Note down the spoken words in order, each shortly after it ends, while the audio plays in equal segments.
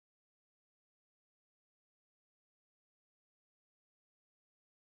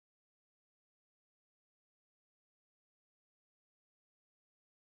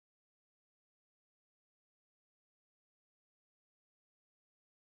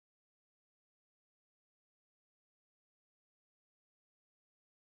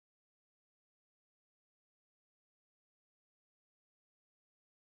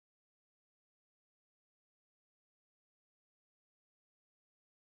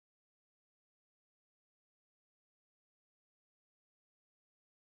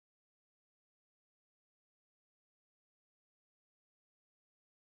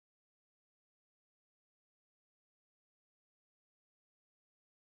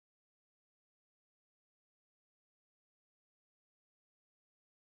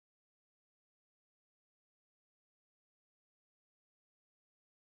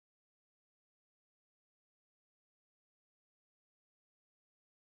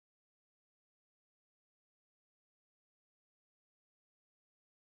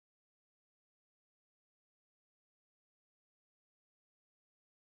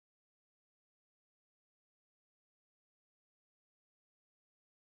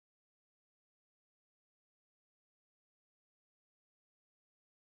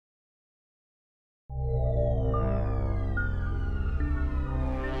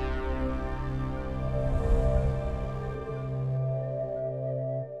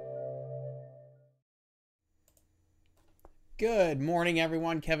Good morning,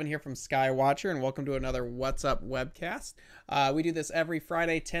 everyone. Kevin here from Skywatcher, and welcome to another What's Up webcast. We do this every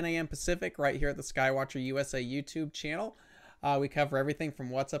Friday, 10 a.m. Pacific, right here at the Skywatcher USA YouTube channel. We cover everything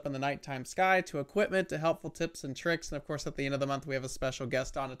from what's up in the nighttime sky to equipment to helpful tips and tricks. And of course, at the end of the month, we have a special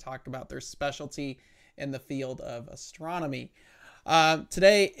guest on to talk about their specialty in the field of astronomy.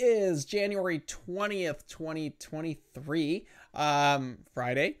 Today is January 20th, 2023,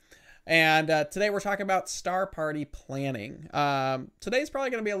 Friday. And today we're talking about star party planning. Today's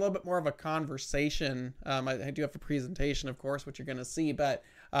probably going to be a little bit more of a conversation. I do have a presentation, of course, which you're going to see, but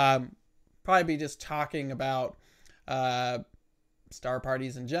probably be just talking about star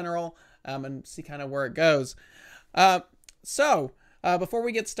parties in general and see kind of where it goes. Before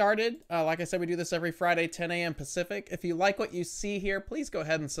we get started, like I said, we do this every Friday, 10 a.m. Pacific. If you like what you see here, please go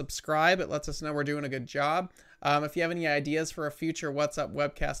ahead and subscribe. It lets us know we're doing a good job. If you have any ideas for a future What's Up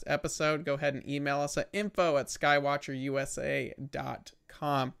webcast episode, go ahead and email us at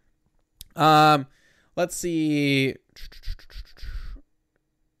info@skywatcherusa.com. Let's see.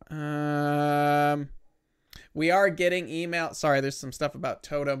 We are getting email. Sorry, there's some stuff about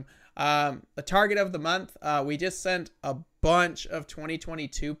Totem. The target of the month, we just sent a bunch of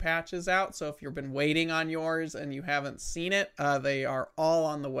 2022 patches out. So if you've been waiting on yours and you haven't seen it, they are all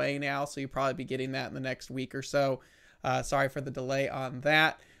on the way now. So you'll probably be getting that in the next week or so. Sorry for the delay on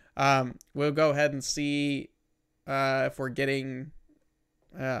that. We'll go ahead and see if we're getting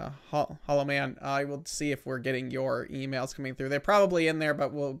Hollow Man. I will see if we're getting your emails coming through. They're probably in there,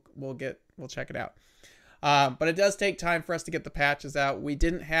 but we'll check it out. But it does take time for us to get the patches out. We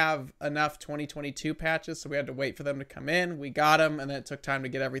didn't have enough 2022 patches, so we had to wait for them to come in. We got them, and then it took time to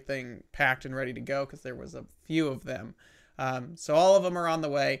get everything packed and ready to go because there was a few of them. So all of them are on the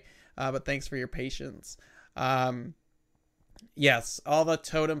way, but thanks for your patience. Yes, all the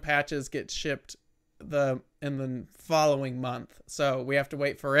Totem patches get shipped in the following month. So we have to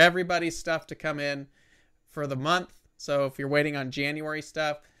wait for everybody's stuff to come in for the month. So if you're waiting on January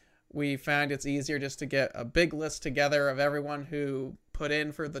stuff, we found it's easier just to get a big list together of everyone who put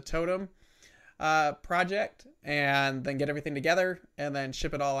in for the Totem project and then get everything together and then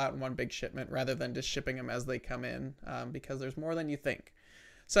ship it all out in one big shipment rather than just shipping them as they come in because there's more than you think.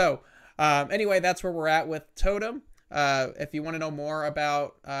 So anyway, that's where we're at with Totem. If you want to know more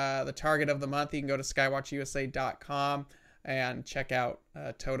about the target of the month, you can go to skywatchusa.com and check out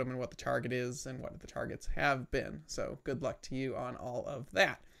Totem and what the target is and what the targets have been. So good luck to you on all of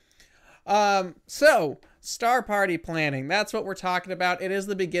that. So star party planning, that's what we're talking about. It is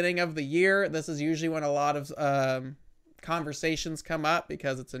the beginning of the year. This is usually when a lot of conversations come up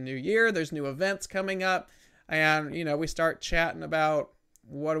because it's a new year. There's new events coming up and, you know, we start chatting about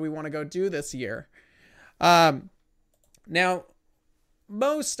what do we want to go do this year. Now,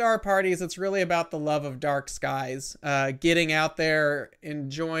 most star parties, it's really about the love of dark skies, getting out there,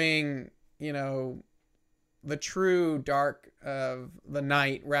 enjoying, you know, the true dark of the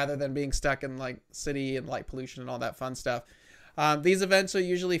night rather than being stuck in like city and light pollution and all that fun stuff. These events are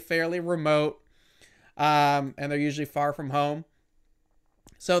usually fairly remote and they're usually far from home.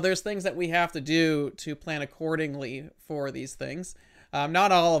 So there's things that we have to do to plan accordingly for these things.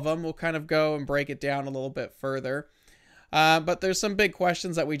 Not all of them. We'll kind of go and break it down a little bit further. But there's some big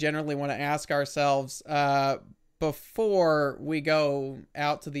questions that we generally want to ask ourselves before we go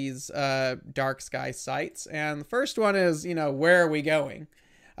out to these dark sky sites. And the first one is, you know, where are we going?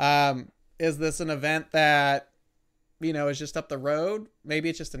 Is this an event that, you know, is just up the road? Maybe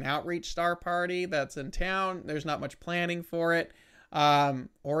it's just an outreach star party that's in town. There's not much planning for it.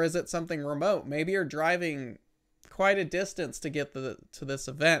 Or is it something remote? Maybe you're driving quite a distance to get to this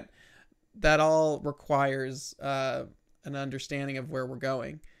event. That all requires an understanding of where we're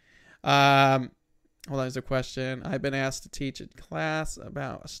going. Well, there's a question. I've been asked to teach a class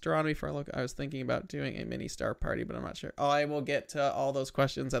about astronomy for a look. I was thinking about doing a mini star party, but I'm not sure. I will get to all those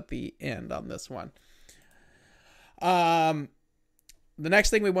questions at the end on this one. The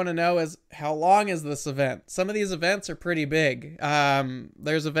next thing we want to know is how long is this event? Some of these events are pretty big.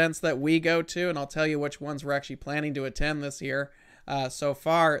 There's events that we go to, and I'll tell you which ones we're actually planning to attend this year so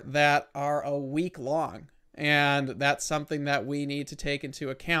far that are a week long. And that's something that we need to take into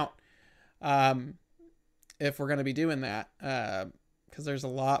account if we're going to be doing that, because there's a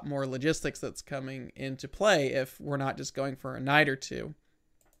lot more logistics that's coming into play if we're not just going for a night or two.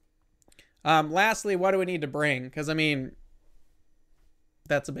 Lastly, what do we need to bring? Because, I mean,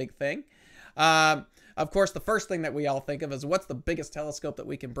 that's a big thing. Of course, the first thing that we all think of is what's the biggest telescope that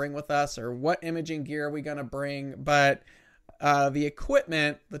we can bring with us, or what imaging gear are we going to bring? But the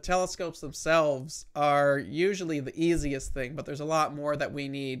equipment, the telescopes themselves, are usually the easiest thing, but there's a lot more that we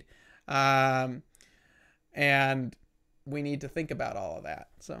need. And we need to think about all of that.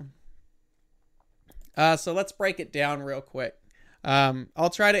 So let's break it down real quick. I'll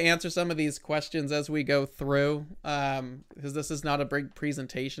try to answer some of these questions as we go through, because this is not a big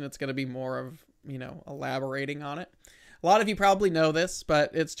presentation. It's going to be more of, elaborating on it. A lot of you probably know this,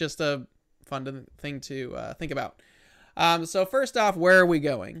 but it's just a fun thing to think about. So first off, where are we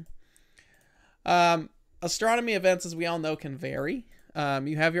going? Astronomy events, as we all know, can vary.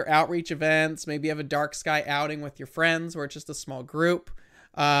 You have your outreach events. Maybe you have a dark sky outing with your friends where it's just a small group.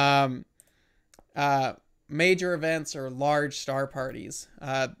 Major events or large star parties.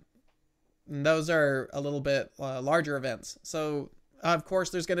 Those are a little bit larger events. So, of course,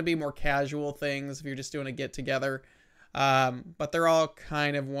 there's going to be more casual things if you're just doing a get-together. But they're all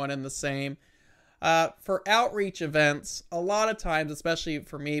kind of one and the same. For outreach events, a lot of times, especially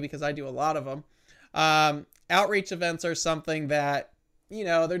for me because I do a lot of them, outreach events are something that,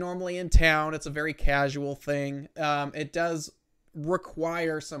 they're normally in town. It's a very casual thing. It does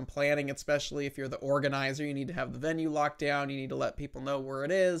require some planning, especially if you're the organizer. You need to have the venue locked down. You need to let people know where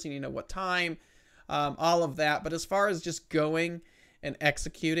it is. You need to know what time, all of that. But as far as just going and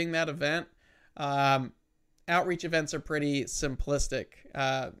executing that event, outreach events are pretty simplistic.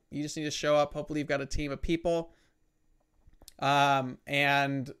 You just need to show up. Hopefully you've got a team of people.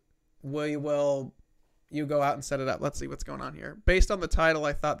 And you go out and set it up. Let's see what's going on here. Based on the title,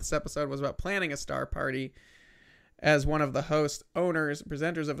 I thought this episode was about planning a star party. As one of the host, owners,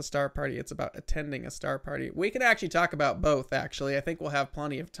 presenters of a star party, it's about attending a star party. We can actually talk about both, actually. I think we'll have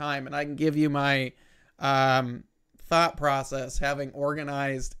plenty of time, and I can give you my thought process having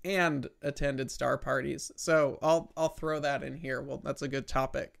organized and attended star parties. So I'll throw that in here. Well, that's a good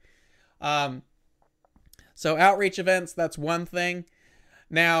topic. So outreach events, that's one thing.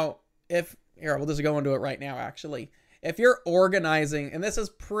 Now, we'll just go into it right now, actually. If you're organizing, and this is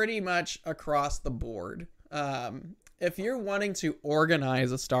pretty much across the board, if you're wanting to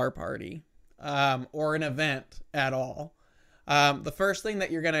organize a star party or an event at all, the first thing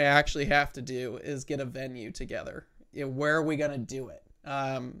that you're going to actually have to do is get a venue together. Where are we going to do it?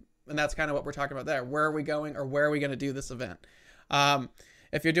 And that's kind of what we're talking about there. Where are we going, or where are we going to do this event?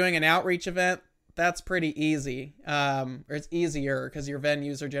 If you're doing an outreach event, that's pretty easy. Or it's easier because your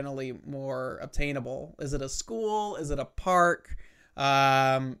venues are generally more obtainable. Is it a school? Is it a park?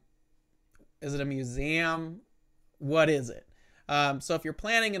 Is it a museum? What is it? So if you're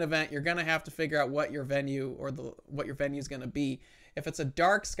planning an event, you're going to have to figure out what your venue or what your venue is going to be. If it's a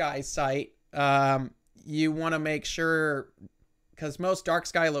dark sky site, you want to make sure, because most dark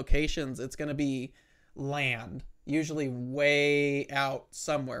sky locations, it's going to be land, usually way out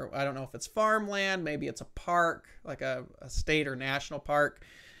somewhere. I don't know if it's farmland, maybe it's a park, like a state or national park.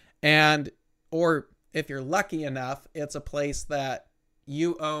 Or if you're lucky enough, it's a place that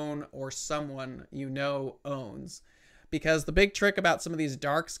you own or someone owns. Because the big trick about some of these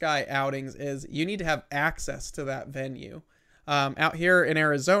dark sky outings is you need to have access to that venue. Out here in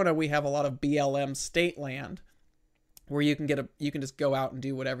Arizona, we have a lot of BLM state land where you can just go out and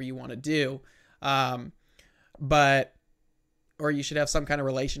do whatever you want to do. Or you should have some kind of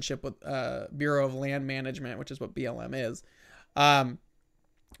relationship with Bureau of Land Management, which is what BLM is.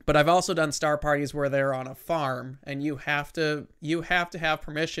 But I've also done star parties where they're on a farm, and you have to have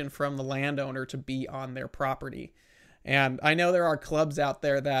permission from the landowner to be on their property. And I know there are clubs out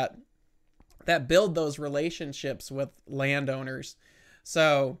there that build those relationships with landowners.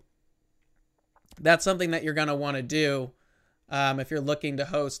 So that's something that you're going to want to do if you're looking to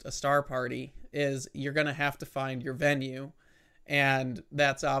host a star party, is you're going to have to find your venue. And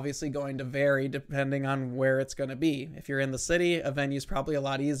that's obviously going to vary depending on where it's going to be. If you're in the city, a venue is probably a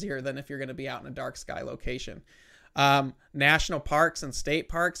lot easier than if you're going to be out in a dark sky location. National parks and state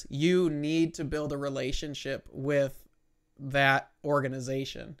parks, you need to build a relationship with that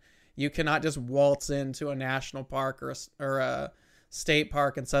organization. You cannot just waltz into a national park or a state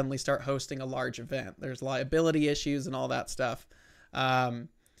park and suddenly start hosting a large event. There's liability issues and all that stuff.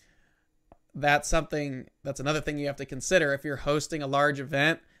 That's another thing you have to consider. If you're hosting a large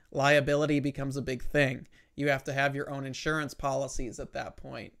event, liability becomes a big thing. You have to have your own insurance policies at that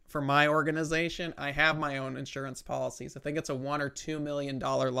point. For my organization, I have my own insurance policies. I think it's a $1 or $2 million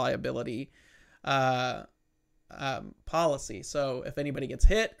liability policy. So if anybody gets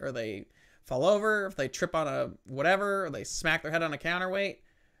hit, or they fall over, if they trip on a whatever, or they smack their head on a counterweight,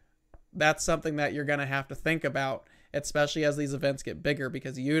 that's something that you're going to have to think about, especially as these events get bigger,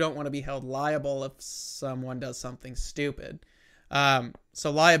 because you don't want to be held liable if someone does something stupid.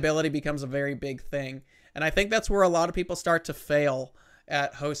 So liability becomes a very big thing. And I think that's where a lot of people start to fail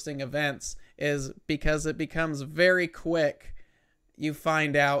at hosting events, is because it becomes very quick. You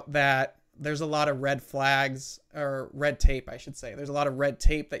find out that there's a lot of red flags, or red tape, I should say. There's a lot of red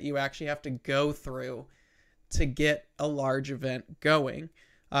tape that you actually have to go through to get a large event going.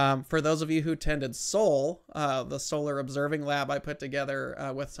 For those of you who attended SOL, the Solar Observing Lab I put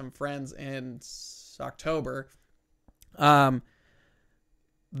together with some friends in October, that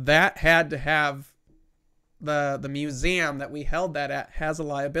had to have the museum that we held that at has a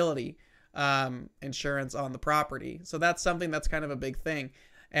liability insurance on the property. So that's something that's kind of a big thing.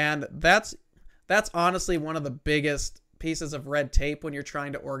 And that's honestly one of the biggest pieces of red tape when you're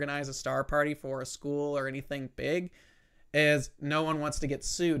trying to organize a star party for a school or anything big, is no one wants to get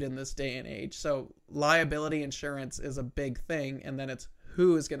sued in this day and age. So liability insurance is a big thing. And then it's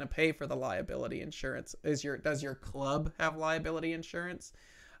who is going to pay for the liability insurance. Does your club have liability insurance?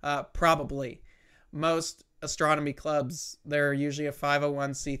 Probably. Most astronomy clubs, they're usually a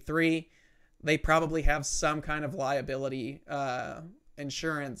 501c3. They probably have some kind of liability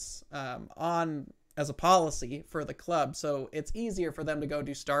insurance on as a policy for the club. So it's easier for them to go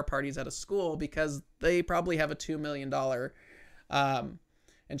do star parties at a school because they probably have a $2 million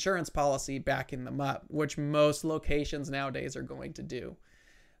insurance policy backing them up, which most locations nowadays are going to do.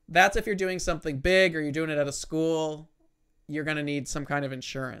 That's if you're doing something big or you're doing it at a school, you're going to need some kind of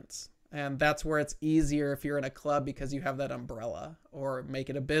insurance. And that's where it's easier if you're in a club because you have that umbrella, or make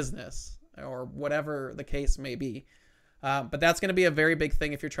it a business, or whatever the case may be. But that's going to be a very big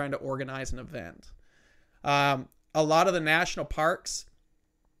thing if you're trying to organize an event. A lot of the national parks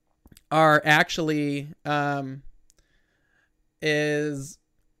are actually, you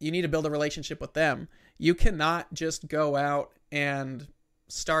need to build a relationship with them. You cannot just go out and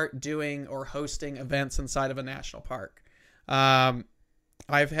start doing or hosting events inside of a national park.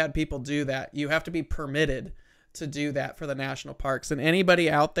 I've had people do that. You have to be permitted to do that for the national parks. And anybody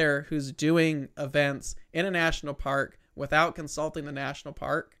out there who's doing events in a national park without consulting the national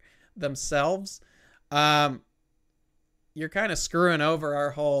park themselves, you're kind of screwing over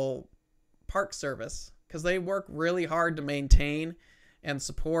our whole park service, because they work really hard to maintain and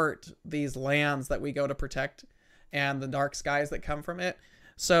support these lands that we go to protect and the dark skies that come from it.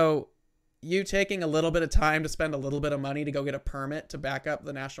 So you taking a little bit of time to spend a little bit of money to go get a permit to back up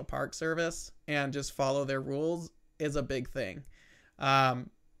the National Park Service and just follow their rules is a big thing. Don't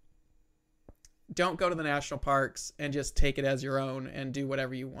go to the national parks and just take it as your own and do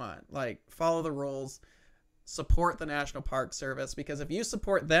whatever you want. Like, follow the rules, support the National Park Service, because if you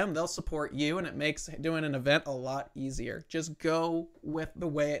support them, they'll support you, and it makes doing an event a lot easier. Just go with the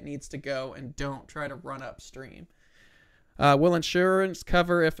way it needs to go and don't try to run upstream. Will insurance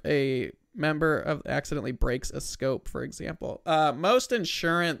cover if a member accidentally breaks a scope, for example? Most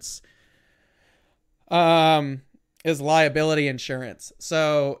insurance is liability insurance.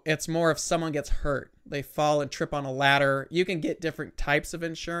 So it's more if someone gets hurt, they fall and trip on a ladder. You can get different types of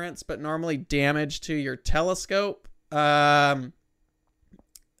insurance, but normally damage to your telescope, that's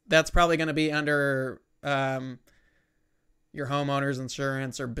probably going to be under your homeowner's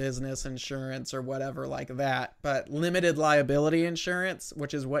insurance or business insurance or whatever like that. But limited liability insurance,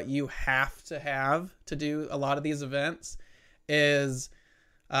 which is what you have to do a lot of these events, is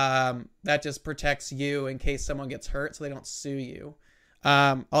that just protects you in case someone gets hurt so they don't sue you.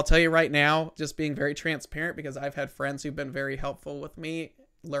 I'll tell you right now, just being very transparent, because I've had friends who've been very helpful with me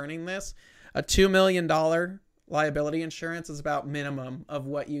learning this, a $2 million liability insurance is about minimum of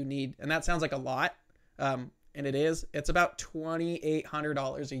what you need. And that sounds like a lot. And it is. It's about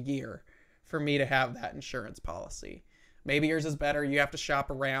 $2,800 a year for me to have that insurance policy. Maybe yours is better. You have to shop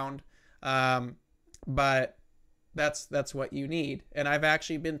around. But that's what you need. And I've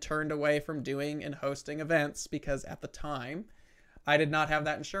actually been turned away from doing and hosting events because at the time I did not have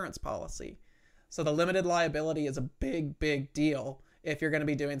that insurance policy. So the limited liability is a big, big deal. If you're going to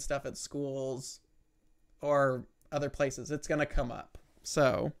be doing stuff at schools or other places, it's going to come up.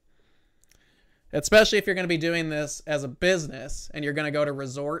 So especially if you're going to be doing this as a business and you're going to go to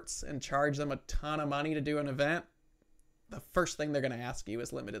resorts and charge them a ton of money to do an event, the first thing they're going to ask you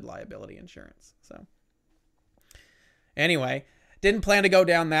is limited liability insurance. So anyway, didn't plan to go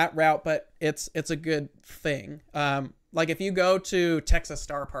down that route, but it's a good thing. Like if you go to Texas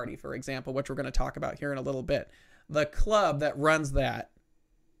Star Party, for example, which we're going to talk about here in a little bit, the club that runs that,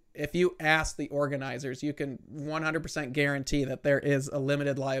 if you ask the organizers, you can 100% guarantee that there is a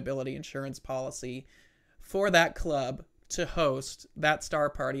limited liability insurance policy for that club to host that star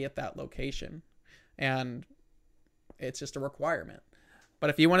party at that location. And it's just a requirement. But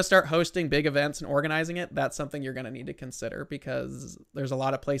if you want to start hosting big events and organizing it, that's something you're going to need to consider, because there's a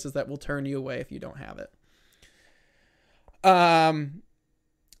lot of places that will turn you away if you don't have it.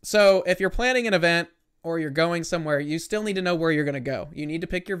 So if you're planning an event, or you're going somewhere, you still need to know where you're going to go. You need to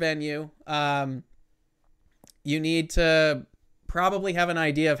pick your venue. You need to probably have an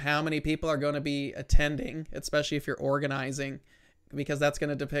idea of how many people are going to be attending, especially if you're organizing, because that's going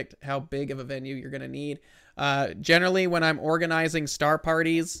to depict how big of a venue you're going to need. Generally, when I'm organizing star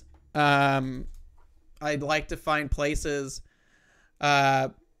parties, I'd like to find places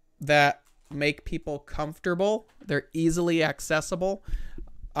that make people comfortable. They're easily accessible.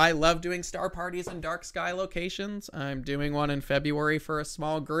 I love doing star parties in dark sky locations. I'm doing one in February for a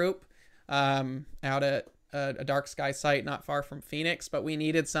small group out at a dark sky site not far from Phoenix, but we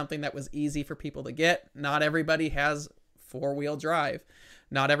needed something that was easy for people to get. Not everybody has four-wheel drive.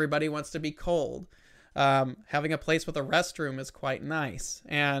 Not everybody wants to be cold. Having a place with a restroom is quite nice.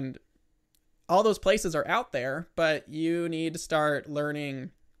 And all those places are out there, but you need to start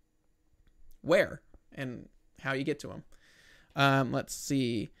learning where and how you get to them. Let's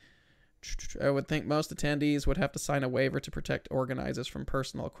see. I would think most attendees would have to sign a waiver to protect organizers from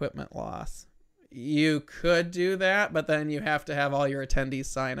personal equipment loss. You could do that, but then you have to have all your attendees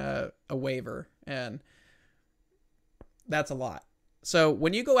sign a waiver, and that's a lot. So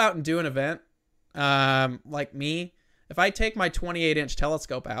when you go out and do an event, like me, if I take my 28-inch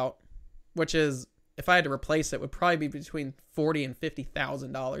telescope out, which is, if I had to replace it, would probably be between $40,000 and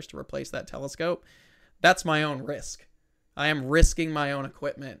 $50,000 to replace that telescope. That's my own risk. I am risking my own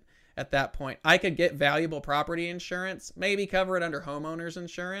equipment at that point. I could get valuable property insurance, maybe cover it under homeowners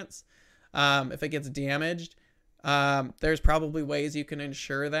insurance. If it gets damaged, there's probably ways you can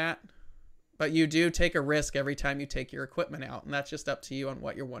insure that. But you do take a risk every time you take your equipment out, and that's just up to you on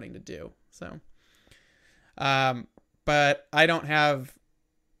what you're wanting to do. So, but I don't have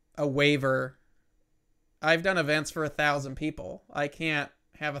a waiver. I've done events for 1,000 people. I can't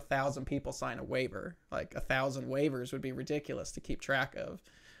have 1,000 people sign a waiver. Like 1,000 waivers would be ridiculous to keep track of.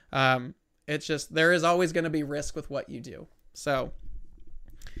 It's just, there is always going to be risk with what you do. So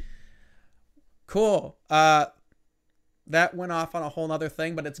cool. That went off on a whole nother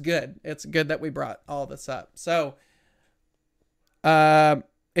thing, but it's good. It's good that we brought all this up. So,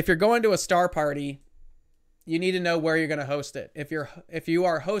 if you're going to a star party, you need to know where you're going to host it. If you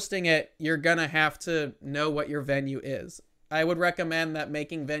are hosting it, you're going to have to know what your venue is. I would recommend that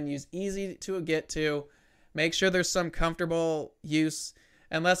making venues easy to get to. Make sure there's some comfortable use,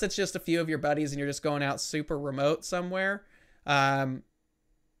 unless it's just a few of your buddies and you're just going out super remote somewhere.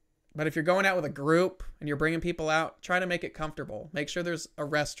 But if you're going out with a group and you're bringing people out, try to make it comfortable. Make sure there's a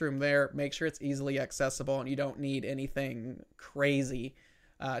restroom there. Make sure it's easily accessible and you don't need anything crazy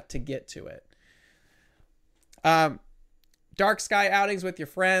to get to it. Dark sky outings with your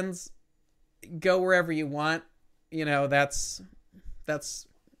friends. Go wherever you want. You know,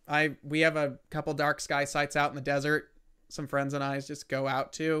 we have a couple dark sky sites out in the desert. Some friends and I just go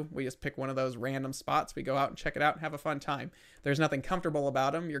out to. We just pick one of those random spots. We go out and check it out and have a fun time. There's nothing comfortable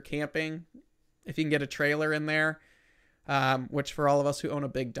about them. You're camping. If you can get a trailer in there, which for all of us who own a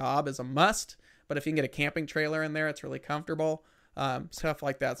big Dob is a must. But if you can get a camping trailer in there, it's really comfortable. Stuff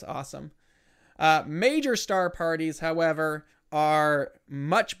like that's awesome. Major star parties, however, are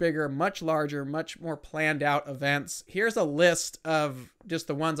much bigger, much larger, much more planned out events. Here's a list of just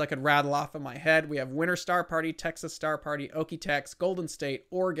the ones I could rattle off in my head. We have Winter Star Party, Texas Star Party, Okie-Tex, Golden State,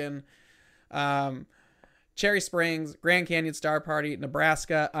 Oregon, Cherry Springs, Grand Canyon Star Party,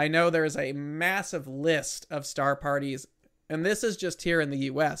 Nebraska. I know there's a massive list of star parties, and this is just here in the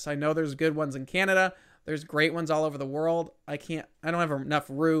U.S. I know there's good ones in Canada. There's great ones all over the world. I don't have enough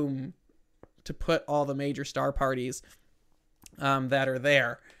room to put all the major star parties that are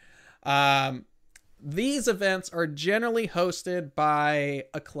there. These events are generally hosted by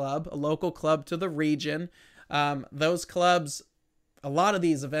a club, a local club to the region. Those clubs, a lot of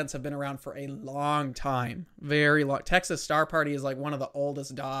these events have been around for a long time, very long. Texas Star Party is like one of the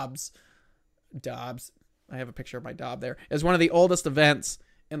oldest Dobs. I have a picture of my Dob there. Is one of the oldest events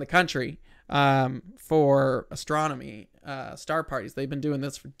in the country for astronomy star parties. They've been doing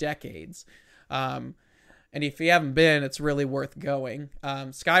this for decades. And if you haven't been, it's really worth going.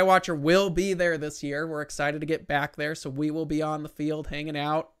 Skywatcher will be there this year. We're excited to get back there, so we will be on the field hanging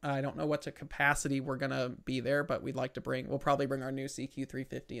out. I don't know what capacity we're going to be there, but we'll probably bring our new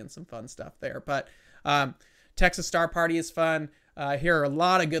CQ350 and some fun stuff there. But Texas Star Party is fun. I hear a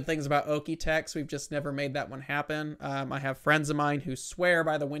lot of good things about Okie-Tex. We've just never made that one happen. I have friends of mine who swear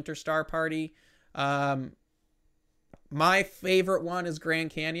by the Winter Star Party. My favorite one is Grand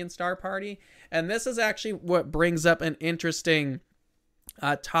Canyon Star Party. And this is actually what brings up an interesting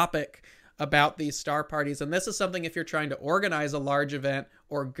topic about these star parties. And this is something, if you're trying to organize a large event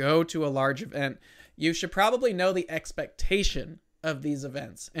or go to a large event, you should probably know the expectation of these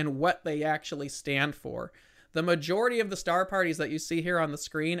events and what they actually stand for. The majority of the star parties that you see here on the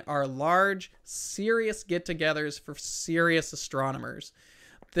screen are large, serious get-togethers for serious astronomers.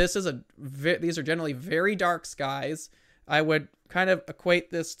 These are generally very dark skies. I would kind of equate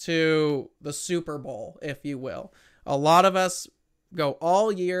this to the Super Bowl, if you will. A lot of us go all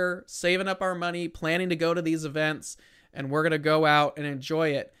year saving up our money, planning to go to these events, and we're going to go out and enjoy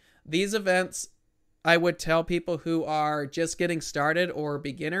it. These events, I would tell people who are just getting started or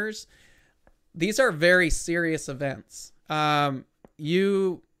beginners, these are very serious events. The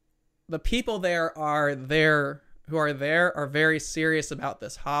people who are there are very serious about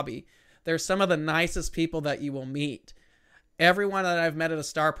this hobby. They're some of the nicest people that you will meet. Everyone that I've met at a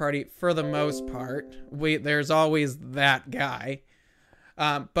star party, for the most part, there's always that guy.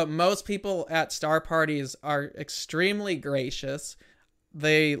 But most people at star parties are extremely gracious.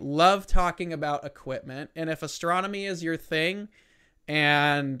 They love talking about equipment. And if astronomy is your thing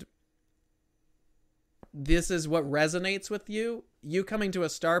and this is what resonates with you, you coming to a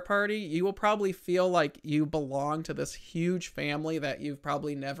star party, you will probably feel like you belong to this huge family that you've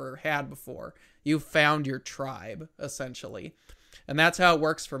probably never had before. You've found your tribe, essentially. And that's how it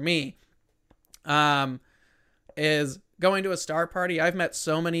works for me. Is going to a star party. I've met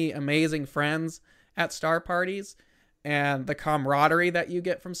so many amazing friends at star parties, and the camaraderie that you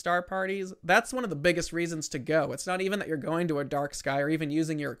get from star parties, that's one of the biggest reasons to go. It's not even that you're going to a dark sky or even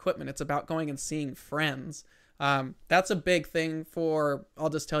using your equipment. It's about going and seeing friends. That's a big thing I'll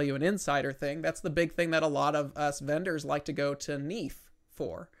just tell you an insider thing. That's the big thing that a lot of us vendors like to go to NEAF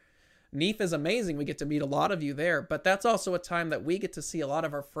for. NEAF is amazing. We get to meet a lot of you there, but that's also a time that we get to see a lot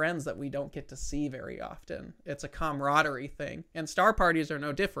of our friends that we don't get to see very often. It's a camaraderie thing, and star parties are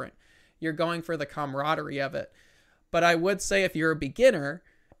no different. You're going for the camaraderie of it. But I would say if you're a beginner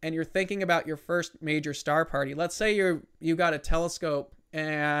and you're thinking about your first major star party, let's say you got a telescope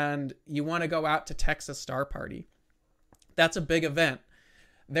and you want to go out to Texas Star Party. That's a big event.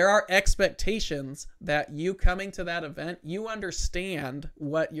 There are expectations that you coming to that event, you understand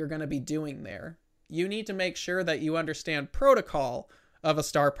what you're going to be doing there. You need to make sure that you understand protocol of a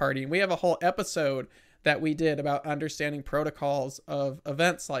star party. We have a whole episode that we did about understanding protocols of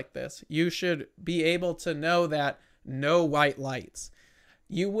events like this. You should be able to know that no white lights.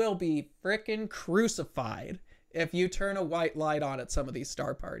 You will be frickin' crucified if you turn a white light on at some of these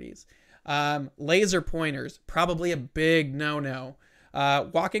star parties. Laser pointers, probably a big no-no.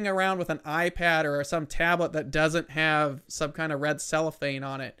 Walking around with an iPad or some tablet that doesn't have some kind of red cellophane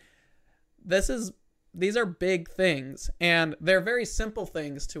on it. These are big things, and they're very simple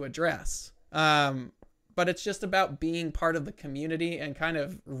things to address. But it's just about being part of the community and kind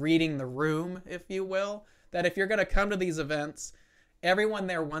of reading the room, if you will. That if you're going to come to these events, everyone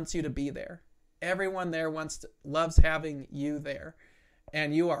there wants you to be there. Everyone there loves having you there,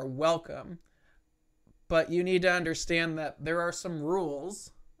 and you are welcome. But you need to understand that there are some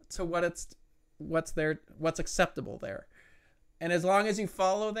rules to what's acceptable there. And as long as you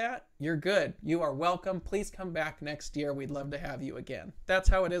follow that, you're good. You are welcome. Please come back next year. We'd love to have you again. That's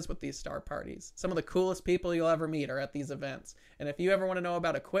how it is with these star parties. Some of the coolest people you'll ever meet are at these events. And if you ever want to know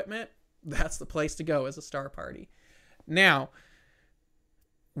about equipment, that's the place to go, as a star party. Now,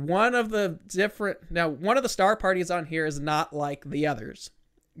 one of the star parties on here is not like the others.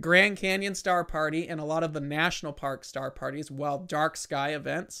 Grand Canyon Star Party and a lot of the national park star parties, while dark sky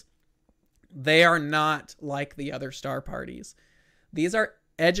events, they are not like the other star parties. These are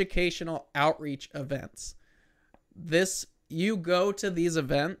educational outreach events. You go to these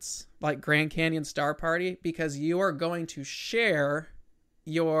events like Grand Canyon Star Party because you are going to share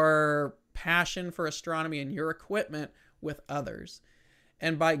your passion for astronomy and your equipment with others.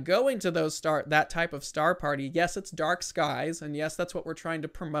 And by going to that type of star party, yes, it's dark skies, and yes, that's what we're trying to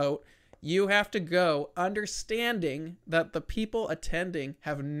promote. You have to go understanding that the people attending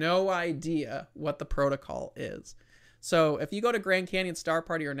have no idea what the protocol is. So if you go to Grand Canyon Star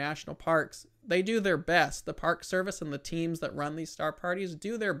Party or national parks, they do their best. The Park Service and the teams that run these star parties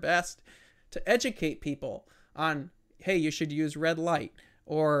do their best to educate people on, hey, you should use red light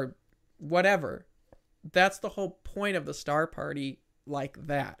or whatever. That's the whole point of the star party, like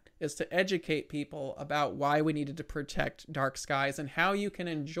that, is to educate people about why we needed to protect dark skies and how you can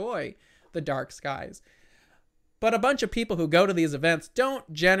enjoy the dark skies. But a bunch of people who go to these events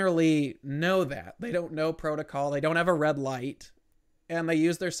don't generally know that. They don't know protocol. They don't have a red light. And they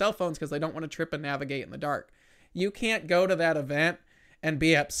use their cell phones because they don't want to trip and navigate in the dark. You can't go to that event and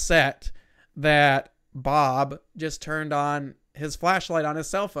be upset that Bob just turned on his flashlight on his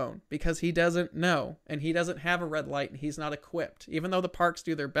cell phone because he doesn't know and he doesn't have a red light and he's not equipped. Even though the parks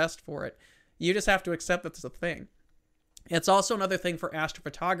do their best for it, you just have to accept that it's a thing. It's also another thing for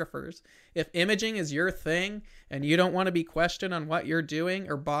astrophotographers. If imaging is your thing and you don't want to be questioned on what you're doing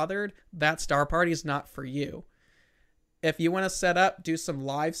or bothered, that star party is not for you. If you want to set up, do some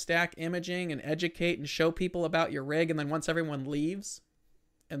live stack imaging and educate and show people about your rig, and then once everyone leaves,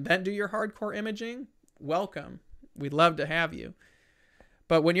 and then do your hardcore imaging, welcome. We'd love to have you.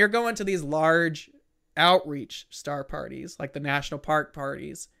 But when you're going to these large outreach star parties, like the national park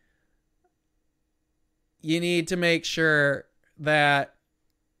parties, you need to make sure that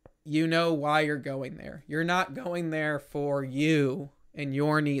you know why you're going there. You're not going there for you and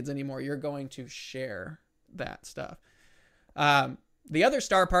your needs anymore. You're going to share that stuff. The other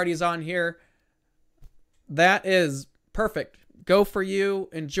star parties on here, that is perfect. Go for you,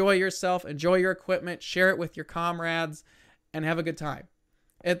 enjoy yourself, enjoy your equipment, share it with your comrades, and have a good time.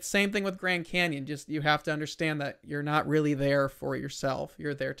 It's the same thing with Grand Canyon. Just you have to understand that you're not really there for yourself.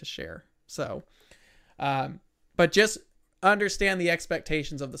 You're there to share. So, but just understand the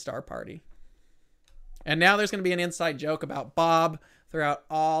expectations of the star party. And now there's going to be an inside joke about Bob throughout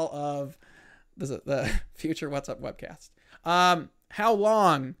all of the future What's Up webcast. How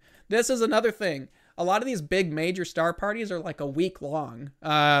long? This is another thing. A lot of these big major star parties are like a week long.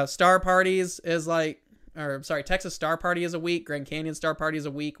 Star parties is like, Texas Star Party is a week. Grand Canyon Star Party is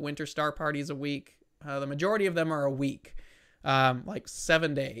a week. Winter Star Party is a week. The majority of them are a week, like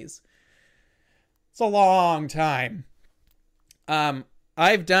 7 days. It's a long time.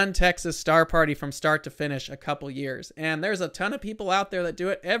 I've done Texas Star Party from start to finish a couple years, and there's a ton of people out there that do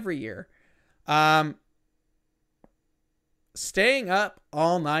it every year. Staying up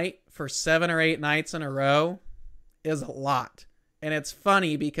all night for 7 or 8 nights in a row is a lot. And it's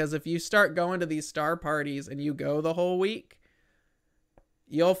funny because if you start going to these star parties and you go the whole week,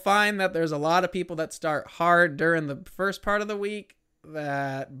 you'll find that there's a lot of people that start hard during the first part of the week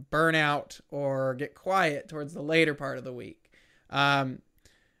that burn out or get quiet towards the later part of the week.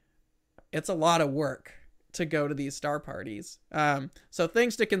 It's a lot of work to go to these star parties. So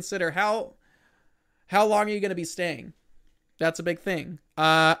things to consider. How long are you going to be staying? That's a big thing.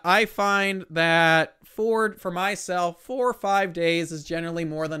 I find that for myself, 4 or 5 days is generally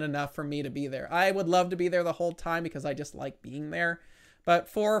more than enough for me to be there. I would love to be there the whole time because I just like being there. But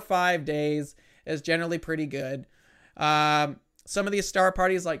 4 or 5 days is generally pretty good. Some of these star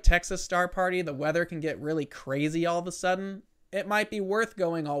parties like Texas Star Party, the weather can get really crazy all of a sudden. It might be worth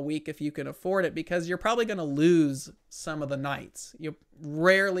going all week if you can afford it because you're probably going to lose some of the nights. You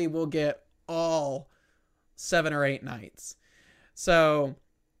rarely will get all 7 or 8 nights. So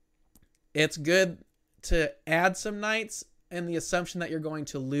it's good to add some nights in the assumption that you're going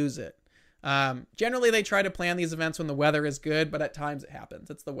to lose it. Generally, they try to plan these events when the weather is good, but at times it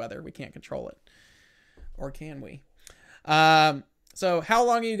happens. It's the weather. We can't control it. Or can we? So how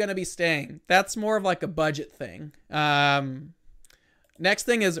long are you going to be staying? That's more of like a budget thing. Next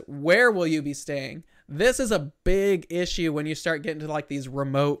thing is, where will you be staying? This is a big issue when you start getting to like these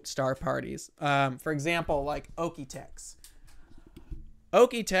remote star parties. For example, like Okie-Tex.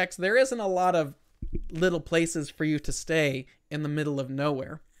 Okie-Tex, there isn't a lot of little places for you to stay in the middle of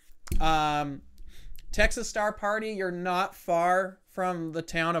nowhere. Texas Star Party, you're not far from the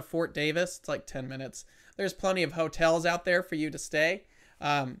town of Fort Davis. It's like 10 minutes. There's plenty of hotels out there for you to stay.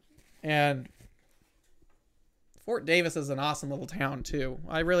 And Fort Davis is an awesome little town too.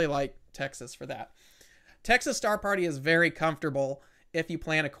 I really like Texas for that. Texas Star Party is very comfortable if you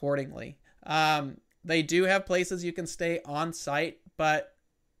plan accordingly. They do have places you can stay on site, but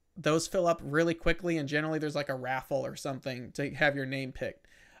those fill up really quickly, and generally there's like a raffle or something to have your name picked.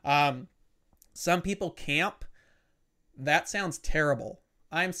 Some people camp. That sounds terrible.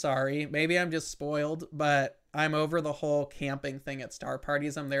 I'm sorry. Maybe I'm just spoiled, but I'm over the whole camping thing at star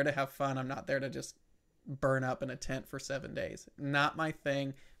parties. I'm there to have fun. I'm not there to just burn up in a tent for 7 days. Not my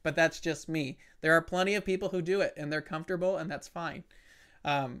thing, but that's just me. There are plenty of people who do it and they're comfortable, and that's fine.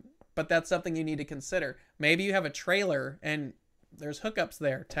 But that's something you need to consider. Maybe you have a trailer and there's hookups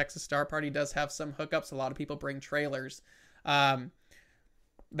there. Texas Star Party does have some hookups. A lot of people bring trailers.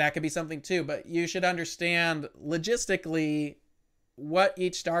 That could be something too, but you should understand logistically what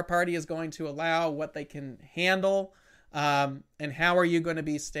each star party is going to allow, what they can handle, and how are you going to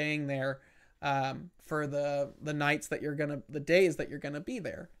be staying there for the nights that you're going to, the days that you're going to be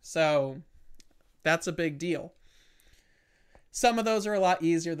there. So that's a big deal. Some of those are a lot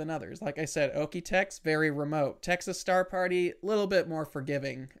easier than others. Like I said, Okie-Tex, very remote. Texas Star Party, a little bit more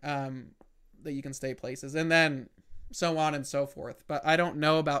forgiving that you can stay places. And then so on and so forth. But I don't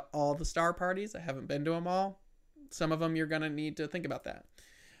know about all the star parties. I haven't been to them all. Some of them you're going to need to think about that.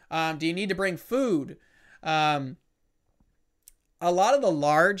 Do you need to bring food? A a lot of the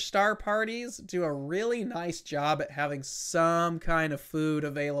large star parties do a really nice job at having some kind of food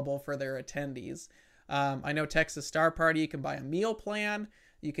available for their attendees. I know Texas Star Party, you can buy a meal plan.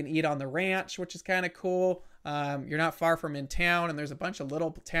 You can eat on the ranch, which is kind of cool. You're not far from in town, and there's a bunch of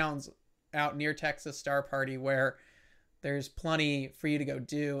little towns out near Texas Star Party where there's plenty for you to go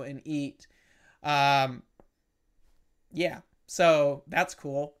do and eat. Yeah, so that's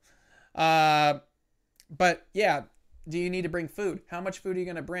cool. But yeah, do you need to bring food? How much food are you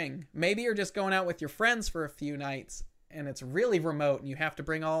going to bring? Maybe you're just going out with your friends for a few nights and it's really remote and you have to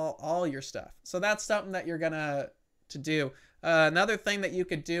bring all your stuff. So that's something that you're going to do. Another thing that you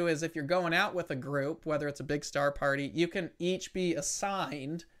could do is if you're going out with a group, whether it's a big star party, you can each be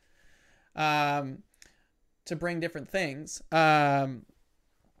assigned to bring different things.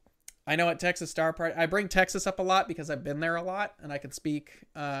 I know at Texas Star Party, I bring Texas up a lot because I've been there a lot and I can speak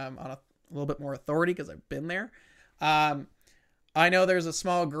on a little bit more authority because I've been there. I know there's a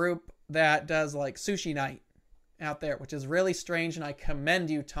small group that does like sushi night out there, which is really strange, and I commend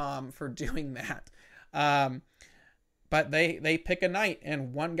you, Tom, for doing that. But they pick a night,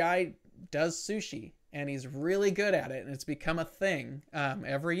 and one guy does sushi, and he's really good at it, and it's become a thing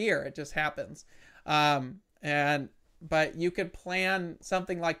every year. It just happens. But you could plan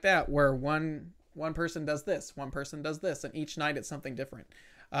something like that where one person does this, one person does this, and each night it's something different.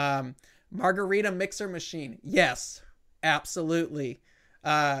 Margarita mixer machine. Yes, absolutely.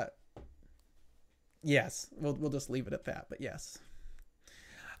 Yes, we'll just leave it at that, but yes.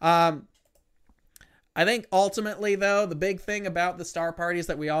 I think ultimately, though, the big thing about the star parties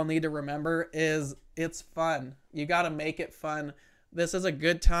that we all need to remember is it's fun. You got to make it fun. This is a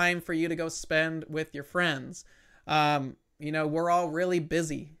good time for you to go spend with your friends. We're all really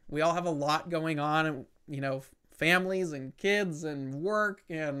busy. We all have a lot going on, and, families and kids and work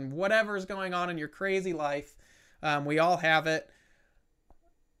and whatever's going on in your crazy life. We all have it.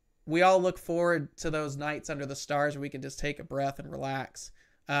 We all look forward to those nights under the stars where we can just take a breath and relax.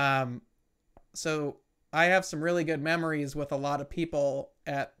 So I have some really good memories with a lot of people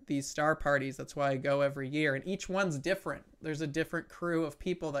at these star parties. That's why I go every year. And each one's different. There's a different crew of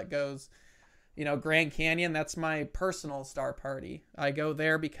people that goes, Grand Canyon. That's my personal star party. I go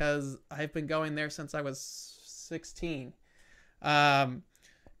there because I've been going there since I was 16.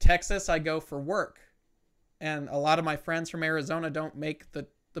 Texas, I go for work. And a lot of my friends from Arizona don't make the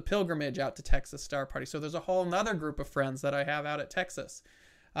pilgrimage out to Texas Star Party. So there's a whole nother group of friends that I have out at Texas.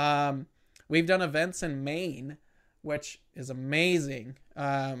 We've done events in Maine, which is amazing.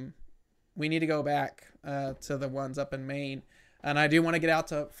 We need to go back to the ones up in Maine. And I do want to get out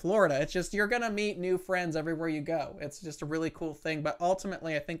to Florida. It's just, you're going to meet new friends everywhere you go. It's just a really cool thing. But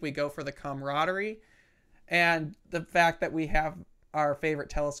ultimately, I think we go for the camaraderie and the fact that we have our favorite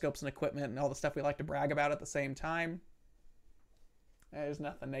telescopes and equipment and all the stuff we like to brag about at the same time. There's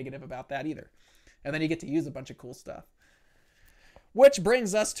nothing negative about that either. And then you get to use a bunch of cool stuff. Which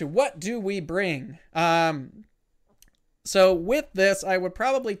brings us to, what do we bring? So with this, I would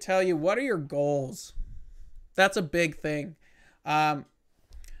probably tell you, what are your goals? That's a big thing. Are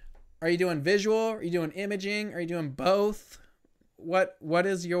you doing visual? Are you doing imaging? Are you doing both? What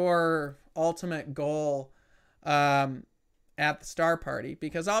is your ultimate goal at the star party?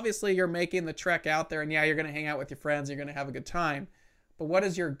 Because obviously you're making the trek out there, and yeah, you're going to hang out with your friends. You're going to have a good time. But what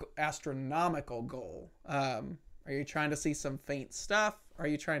is your astronomical goal? Are you trying to see some faint stuff? Are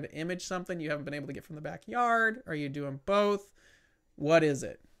you trying to image something you haven't been able to get from the backyard? Are you doing both? What is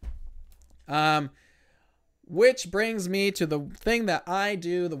it? Which brings me to the thing that I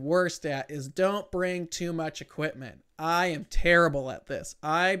do the worst at, is don't bring too much equipment. I am terrible at this.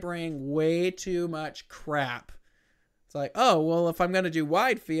 I bring way too much crap. It's like, oh, well, if I'm going to do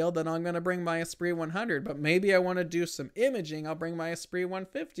wide field, then I'm going to bring my Esprit 100. But maybe I want to do some imaging. I'll bring my Esprit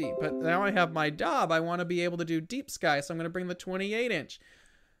 150. But now I have my Dob. I want to be able to do deep sky, so I'm going to bring the 28-inch.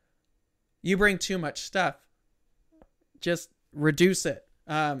 You bring too much stuff. Just reduce it.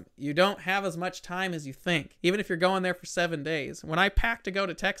 You don't have as much time as you think, even if you're going there for 7 days. When I pack to go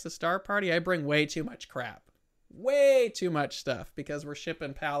to Texas Star Party, I bring way too much crap. Way too much stuff, because we're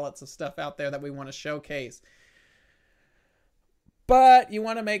shipping pallets of stuff out there that we want to showcase. But you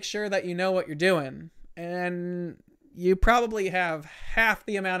want to make sure that you know what you're doing. And you probably have half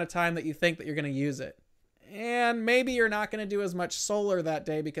the amount of time that you think that you're going to use it. And maybe you're not going to do as much solar that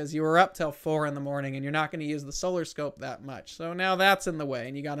day because you were up till 4 in the morning and you're not going to use the solar scope that much. So now that's in the way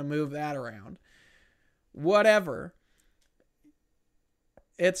and you got to move that around. Whatever.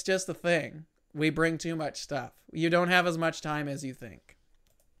 It's just a thing. We bring too much stuff. You don't have as much time as you think.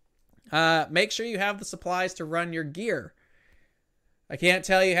 Make sure you have the supplies to run your gear. I can't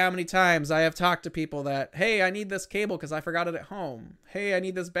tell you how many times I have talked to people that, hey, I need this cable because I forgot it at home. Hey, I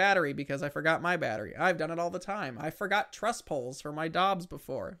need this battery because I forgot my battery. I've done it all the time. I forgot truss poles for my Dobbs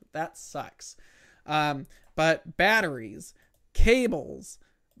before. That sucks. But batteries, cables,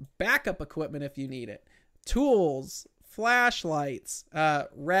 backup equipment if you need it, tools, flashlights,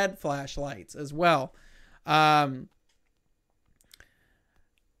 red flashlights as well.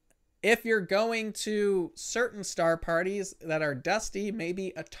 If you're going to certain star parties that are dusty,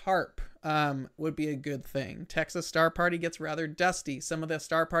 maybe a tarp would be a good thing. Texas Star Party gets rather dusty. Some of the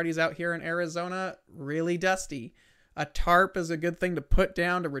star parties out here in Arizona, really dusty. A tarp is a good thing to put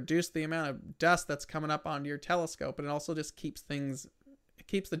down to reduce the amount of dust that's coming up onto your telescope, and it also just keeps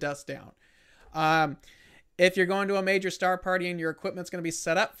the dust down. If you're going to a major star party and your equipment's going to be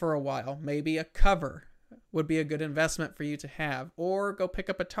set up for a while, maybe a cover would be a good investment for you to have, or go pick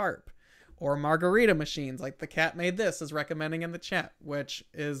up a tarp, or margarita machines like the cat made this is recommending in the chat, which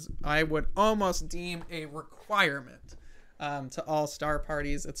is, I would almost deem a requirement to all star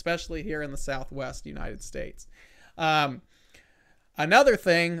parties, especially here in the Southwest United States. Another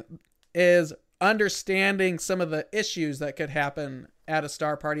thing is understanding some of the issues that could happen at a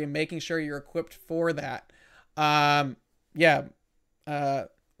star party and making sure you're equipped for that. One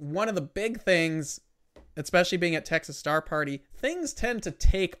of the big things, especially being at Texas Star Party, things tend to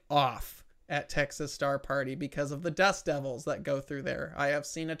take off at Texas Star Party because of the dust devils that go through there. I have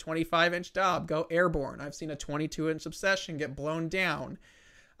seen a 25-inch Dob go airborne. I've seen a 22-inch Obsession get blown down.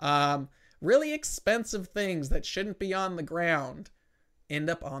 Really expensive things that shouldn't be on the ground end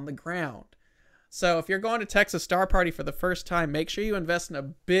up on the ground. So if you're going to Texas Star Party for the first time, make sure you invest in a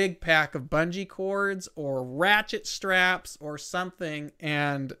big pack of bungee cords or ratchet straps or something,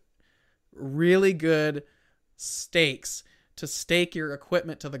 and really good stakes to stake your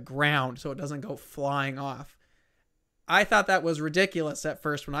equipment to the ground so it doesn't go flying off. I thought that was ridiculous at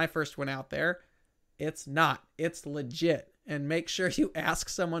first when I first went out there. It's not. It's legit. And make sure you ask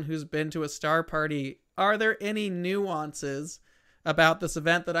someone who's been to a star party, are there any nuances about this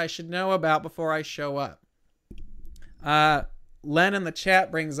event that I should know about before I show up? Len in the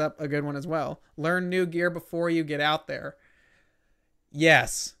chat brings up a good one as well. Learn new gear before you get out there.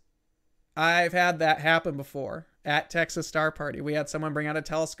 Yes. I've had that happen before at Texas Star Party. We had someone bring out a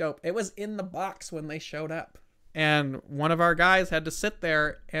telescope. It was in the box when they showed up. And one of our guys had to sit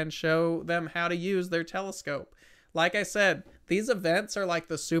there and show them how to use their telescope. Like I said, these events are like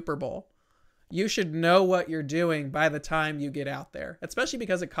the Super Bowl. You should know what you're doing by the time you get out there, especially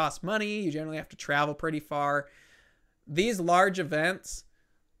because it costs money. You generally have to travel pretty far. These large events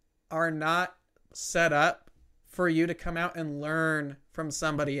are not set up for you to come out and learn from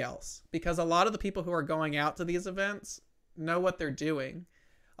somebody else, because a lot of the people who are going out to these events know what they're doing.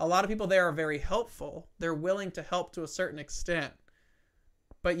 A lot of people there are very helpful. They're willing to help to a certain extent,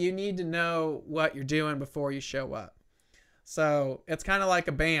 but you need to know what you're doing before you show up. So it's kind of like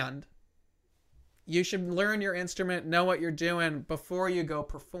a band. You should learn your instrument, know what you're doing before you go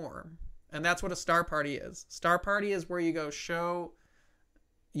perform. And that's what a star party is. Star party is where you go show,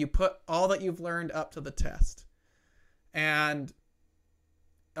 you put all that you've learned up to the test. And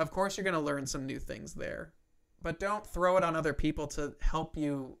of course you're going to learn some new things there, but don't throw it on other people to help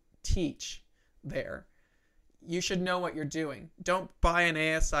you teach there. You should know what you're doing. Don't buy an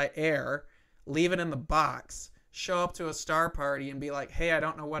ASI Air, leave it in the box, show up to a star party and be like, hey, I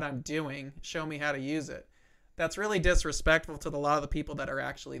don't know what I'm doing. Show me how to use it. That's really disrespectful to a lot of the people that are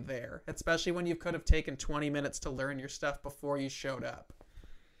actually there, especially when you could have taken 20 minutes to learn your stuff before you showed up.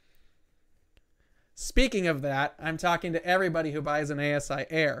 Speaking of that, I'm talking to everybody who buys an ASI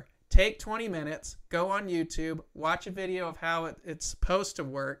Air. Take 20 minutes, go on YouTube, watch a video of how it's supposed to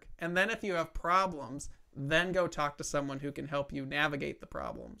work, and then if you have problems, then go talk to someone who can help you navigate the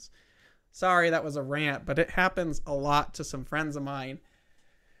problems. Sorry, that was a rant, but it happens a lot to some friends of mine.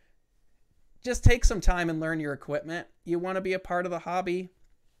 Just take some time and learn your equipment. You want to be a part of the hobby,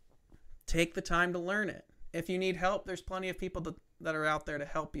 take the time to learn it. If you need help, there's plenty of people that are out there to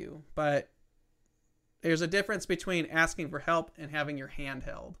help you, but there's a difference between asking for help and having your hand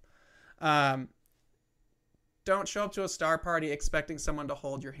held. Don't show up to a star party expecting someone to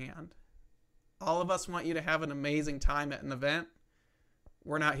hold your hand. All of us want you to have an amazing time at an event.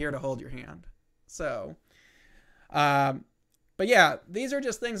 We're not here to hold your hand. So, but yeah, these are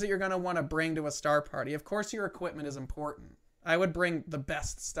just things that you're going to want to bring to a star party. Of course, your equipment is important. I would bring the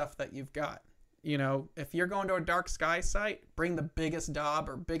best stuff that you've got. You know, if you're going to a dark sky site, bring the biggest Dob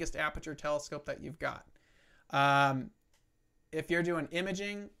or biggest aperture telescope that you've got. If you're doing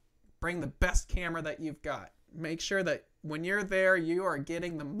imaging, bring the best camera that you've got. Make sure that when you're there, you are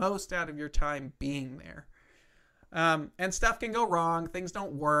getting the most out of your time being there. And stuff can go wrong. Things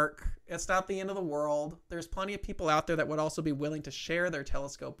don't work. It's not the end of the world. There's plenty of people out there that would also be willing to share their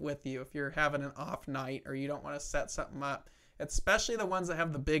telescope with you if you're having an off night or you don't want to set something up. Especially the ones that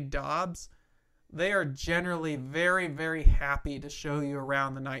have the big Dobbs. They are generally very, very happy to show you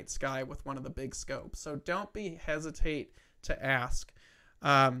around the night sky with one of the big scopes. So don't hesitate to ask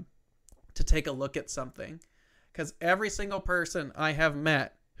to take a look at something. Because every single person I have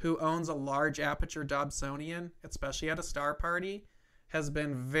met who owns a large aperture Dobsonian, especially at a star party, has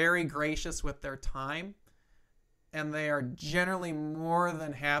been very gracious with their time. And they are generally more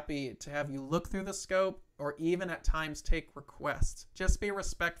than happy to have you look through the scope or even at times take requests. Just be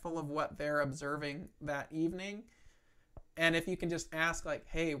respectful of what they're observing that evening. And if you can just ask like,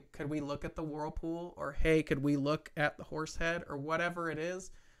 hey, could we look at the whirlpool? Or hey, could we look at the Horsehead? Or whatever it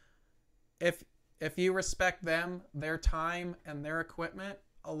is. If you respect them, their time, and their equipment,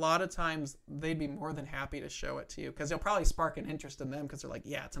 a lot of times they'd be more than happy to show it to you because they'll probably spark an interest in them because they're like,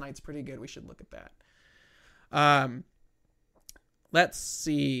 yeah, tonight's pretty good. We should look at that. Let's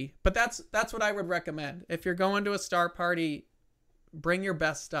see. But that's what I would recommend. If you're going to a star party, bring your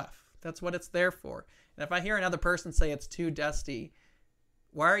best stuff. That's what it's there for. And if I hear another person say it's too dusty,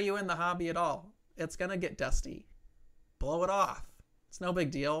 why are you in the hobby at all? It's going to get dusty. Blow it off. It's no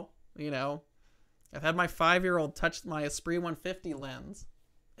big deal. You know, I've had my 5-year-old touch my Esprit 150 lens.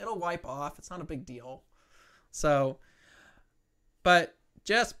 It'll wipe off. It's not a big deal. So, but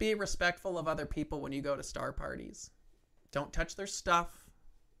just be respectful of other people when you go to star parties. Don't touch their stuff,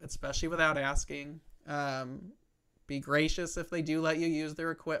 especially without asking. Be gracious if they do let you use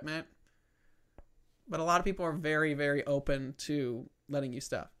their equipment. But a lot of people are very, very open to letting you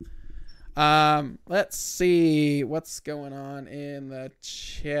stuff. Let's see what's going on in the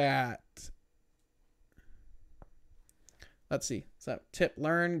chat. Let's see. So tip,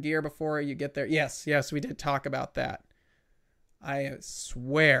 learn gear before you get there. Yes, we did talk about that. I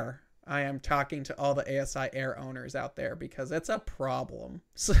swear I am talking to all the ASI Air owners out there because it's a problem.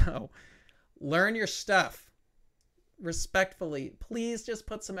 So learn your stuff respectfully. Please just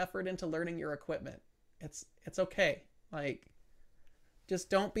put some effort into learning your equipment. It's okay. Like, just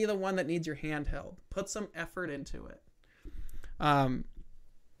don't be the one that needs your hand held. Put some effort into it.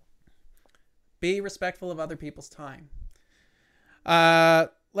 Be respectful of other people's time.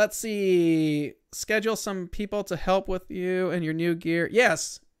 Let's see. Schedule some people to help with you and your new gear.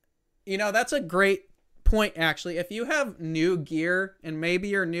 Yes. You know, that's a great point, actually. If you have new gear and maybe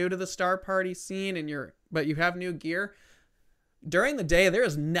you're new to the star party scene but you have new gear, during the day, there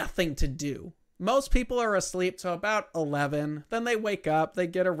is nothing to do. Most people are asleep till about 11. Then they wake up, they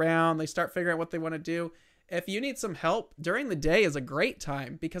get around, they start figuring out what they want to do. If you need some help, during the day is a great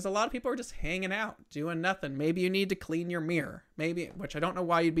time because a lot of people are just hanging out, doing nothing. Maybe you need to clean your mirror. Which I don't know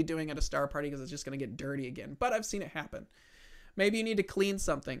why you'd be doing at a star party because it's just going to get dirty again. But I've seen it happen. Maybe you need to clean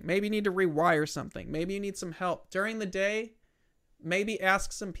something. Maybe you need to rewire something. Maybe you need some help. During the day, maybe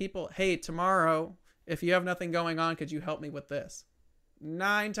ask some people, hey, tomorrow, if you have nothing going on, could you help me with this?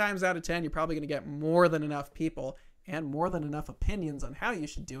 9 times out of 10, you're probably going to get more than enough people and more than enough opinions on how you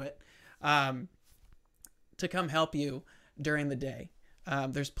should do it to come help you during the day.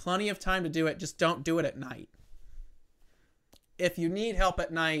 There's plenty of time to do it. Just don't do it at night. If you need help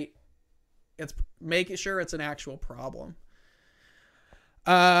at night, it's making sure it's an actual problem.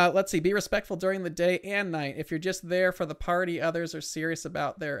 Let's see. Be respectful during the day and night. If you're just there for the party, others are serious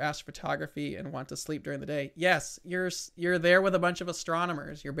about their astrophotography and want to sleep during the day. Yes, you're there with a bunch of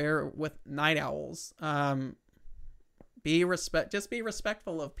astronomers. You're there with night owls. Just be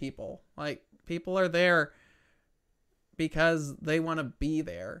respectful of people. Like, people are there because they want to be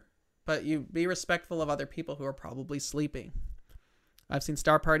there. But you be respectful of other people who are probably sleeping. I've seen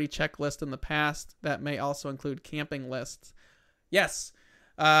star party checklists in the past that may also include camping lists. Yes.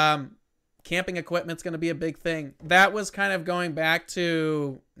 Camping equipment's going to be a big thing. That was kind of going back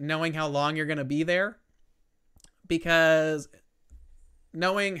to knowing how long you're going to be there, because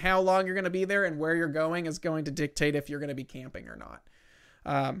knowing how long you're going to be there and where you're going is going to dictate if you're going to be camping or not.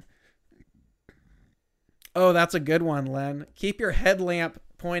 Oh, that's a good one, Len. Keep your headlamp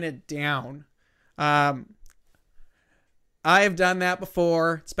pointed down. I've done that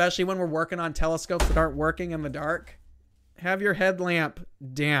before, especially when we're working on telescopes that aren't working in the dark. Have your headlamp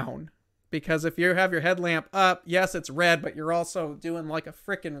down, because if you have your headlamp up, yes, it's red, but you're also doing like a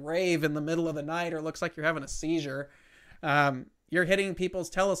freaking rave in the middle of the night, or looks like you're having a seizure. You're hitting people's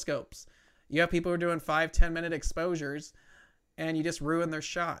telescopes. You have people who are doing 5-10 minute exposures, and you just ruin their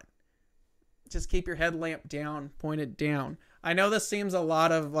shot. Just keep your headlamp down, pointed down. I know this seems a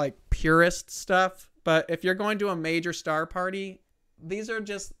lot of like purist stuff, but if you're going to a major star party, these are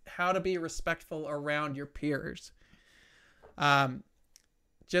just how to be respectful around your peers.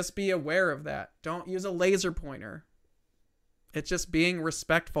 Just be aware of that. Don't use a laser pointer. It's just being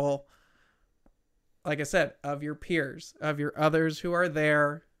respectful, like I said, of your peers, of your others who are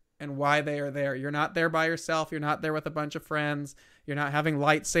there and why they are there. You're not there by yourself. You're not there with a bunch of friends. You're not having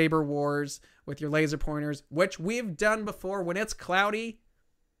lightsaber wars with your laser pointers, which we've done before. When it's cloudy,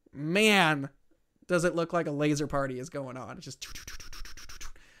 man, does it look like a laser party is going on. It's just...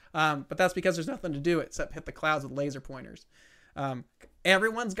 but that's because there's nothing to do except hit the clouds with laser pointers.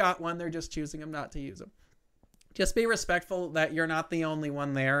 Everyone's got one. They're just choosing them not to use them. Just be respectful that you're not the only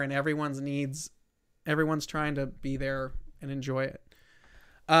one there, and everyone's trying to be there and enjoy it.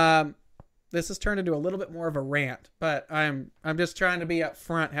 This has turned into a little bit more of a rant, but I'm just trying to be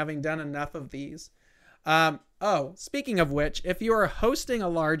upfront, having done enough of these. Speaking of which, if you are hosting a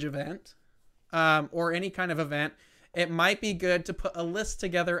large event, or any kind of event, it might be good to put a list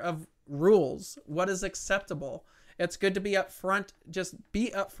together of rules. What is acceptable? It's good to be upfront. Just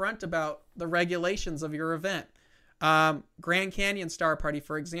be upfront about the regulations of your event. Grand Canyon Star Party,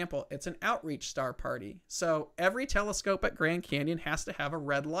 for example, it's an outreach star party. So every telescope at Grand Canyon has to have a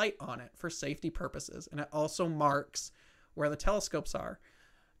red light on it for safety purposes. And it also marks where the telescopes are.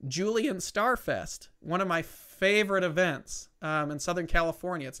 Julian Starfest, one of my favorite events in Southern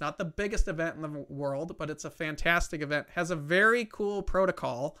California. It's not the biggest event in the world, but it's a fantastic event. Has a very cool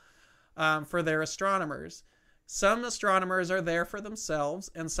protocol for their astronomers. Some astronomers are there for themselves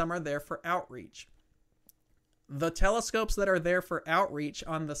and some are there for outreach. The telescopes that are there for outreach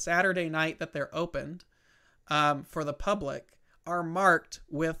on the Saturday night that they're opened for the public are marked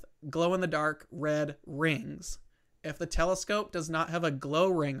with glow-in-the-dark red rings. If the telescope does not have a glow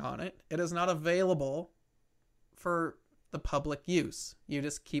ring on it, it is not available for the public use. You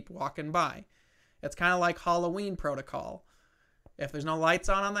just keep walking by. It's kind of like Halloween protocol. If there's no lights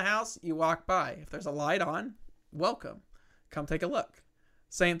on the house, you walk by. If there's a light on, welcome. Come take a look.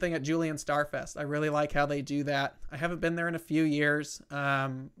 Same thing at Julian Starfest. I really like how they do that. I haven't been there in a few years,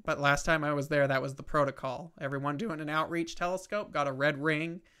 but last time I was there, that was the protocol. Everyone doing an outreach telescope got a red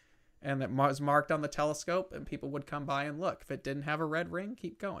ring, and it was marked on the telescope, and people would come by and look. If it didn't have a red ring,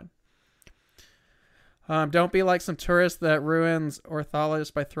 keep going. Don't be like some tourist that ruins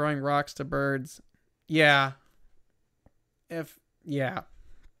ornithologists by throwing rocks to birds. Yeah. But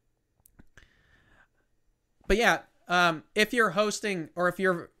yeah, if you're hosting, or if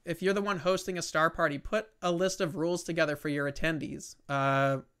you're the one hosting a star party, put a list of rules together for your attendees.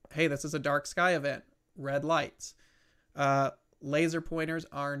 Hey, this is a dark sky event. Red lights. Laser pointers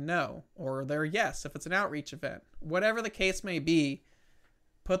are no, or they're yes if it's an outreach event. Whatever the case may be,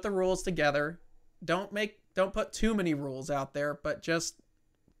 put the rules together. Don't put too many rules out there, but just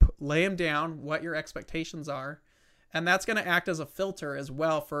lay them down, what your expectations are. And that's going to act as a filter as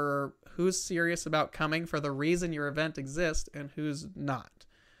well for who's serious about coming for the reason your event exists and who's not.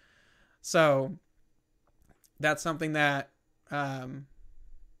 So that's something that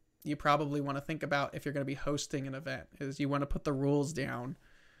you probably want to think about if you're going to be hosting an event, is you want to put the rules down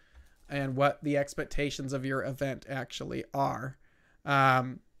and what the expectations of your event actually are.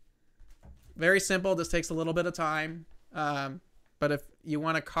 Very simple. This takes a little bit of time. But if you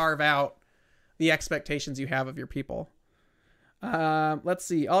want to carve out the expectations you have of your people. Let's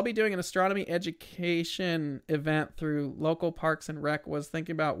see. I'll be doing an astronomy education event through local parks and rec. Was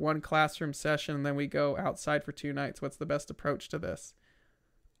thinking about one classroom session and then we go outside for 2 nights. What's the best approach to this?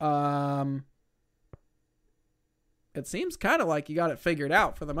 It seems kind of like you got it figured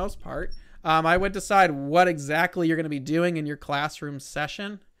out for the most part. I would decide what exactly you're going to be doing in your classroom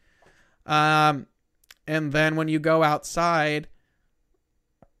session. And then when you go outside,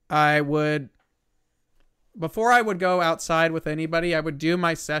 before I would go outside with anybody, I would do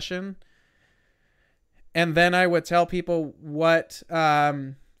my session. And then I would tell people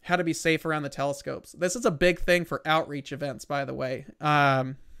how to be safe around the telescopes. This is a big thing for outreach events, by the way.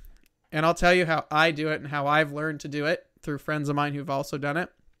 And I'll tell you how I do it and how I've learned to do it through friends of mine who've also done it.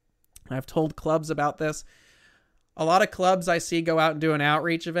 I've told clubs about this. A lot of clubs I see go out and do an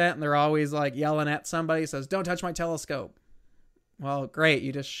outreach event and they're always like yelling at somebody, says, "Don't touch my telescope." Well, great.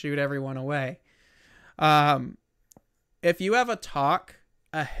 You just shoot everyone away. If you have a talk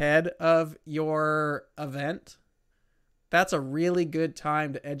ahead of your event, that's a really good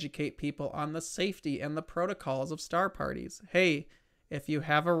time to educate people on the safety and the protocols of star parties. Hey, if you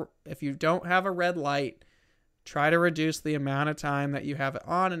don't have a red light, try to reduce the amount of time that you have it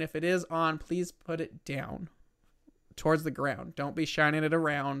on. And if it is on, please put it down towards the ground. Don't be shining it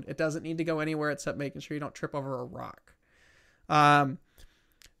around. It doesn't need to go anywhere except making sure you don't trip over a rock.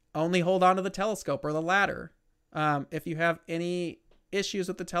 Only hold on to the telescope or the ladder. If you have any issues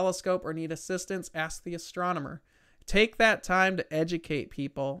with the telescope or need assistance, ask the astronomer. Take that time to educate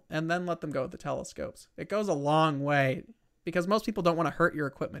people and then let them go with the telescopes. It goes a long way because most people don't want to hurt your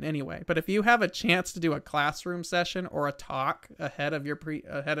equipment anyway. But if you have a chance to do a classroom session or a talk ahead of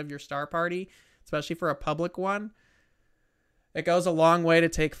your star party, especially for a public one, it goes a long way to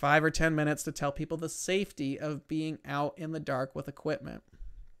take 5 or 10 minutes to tell people the safety of being out in the dark with equipment.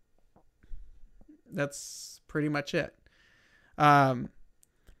 That's pretty much it.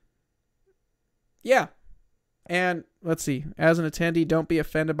 Yeah. And let's see. As an attendee, don't be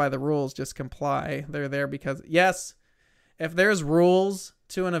offended by the rules. Just comply. They're there because, yes, if there's rules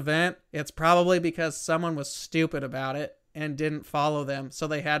to an event, it's probably because someone was stupid about it and didn't follow them, so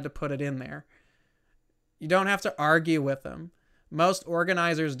they had to put it in there. You don't have to argue with them. Most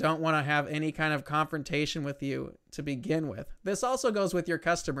organizers don't want to have any kind of confrontation with you to begin with. This also goes with your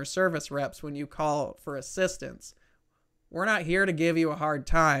customer service reps when you call for assistance. We're not here to give you a hard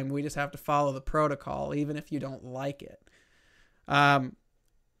time. We just have to follow the protocol, even if you don't like it.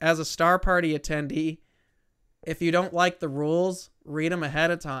 As a Star Party attendee, if you don't like the rules, read them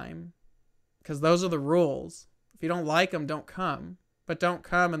ahead of time, because those are the rules. If you don't like them, don't come. But don't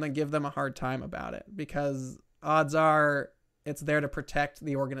come and then give them a hard time about it, because odds are it's there to protect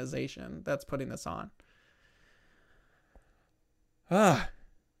the organization that's putting this on.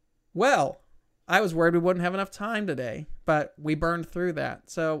 Well, I was worried we wouldn't have enough time today, but we burned through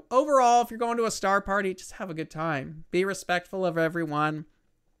that. So overall, if you're going to a star party, just have a good time. Be respectful of everyone.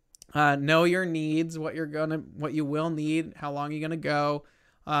 Know your needs, what you will need, how long you're gonna go.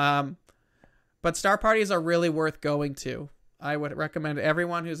 But star parties are really worth going to. I would recommend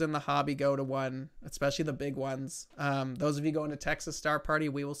everyone who's in the hobby go to one, especially the big ones. Those of you going to Texas Star Party,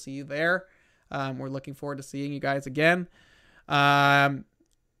 we will see you there. We're looking forward to seeing you guys again. I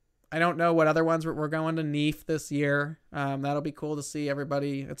don't know what other ones. We're going to NEAF this year. That'll be cool to see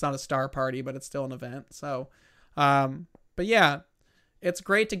everybody. It's not a star party, but it's still an event. So, but yeah, it's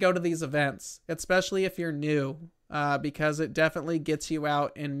great to go to these events, especially if you're new, because it definitely gets you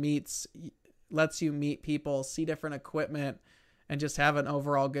out and lets you meet people, see different equipment, and just have an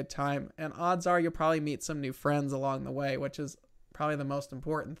overall good time. And odds are you'll probably meet some new friends along the way, which is probably the most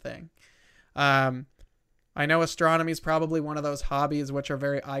important thing. I know astronomy is probably one of those hobbies which are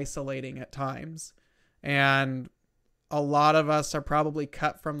very isolating at times. And a lot of us are probably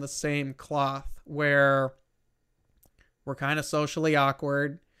cut from the same cloth, where we're kind of socially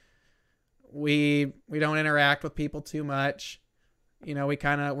awkward. We don't interact with people too much. You know,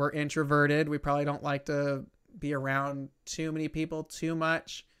 we're introverted. We probably don't like to be around too many people too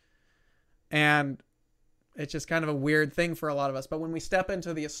much. And it's just kind of a weird thing for a lot of us. But when we step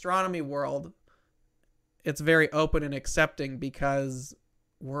into the astronomy world, it's very open and accepting because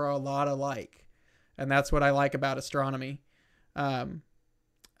we're a lot alike. And that's what I like about astronomy.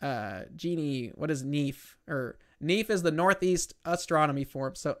 Jeannie, what is NEAF? Or NEAF is the Northeast Astronomy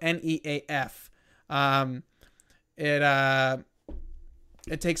Forum. So NEAF.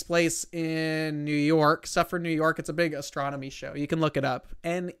 It takes place in New York, Suffern, New York. It's a big astronomy show. You can look it up.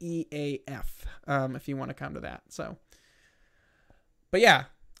 NEAF, if you want to come to that. So, but yeah,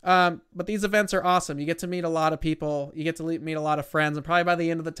 but these events are awesome. You get to meet a lot of people. You get to meet a lot of friends. And probably by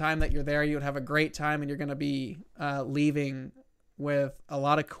the end of the time that you're there, you would have a great time, and you're going to be leaving with a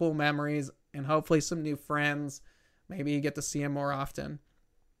lot of cool memories and hopefully some new friends. Maybe you get to see them more often.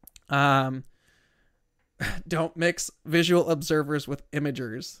 Don't mix visual observers with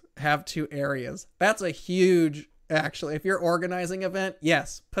imagers. Have two areas. That's a huge, actually, if you're organizing an event,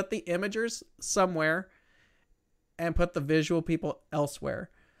 yes, put the imagers somewhere and put the visual people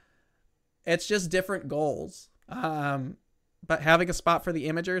elsewhere. It's just different goals. But having a spot for the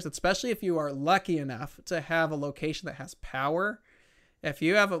imagers, especially if you are lucky enough to have a location that has power. If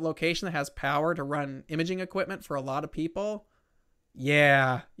you have a location that has power to run imaging equipment for a lot of people,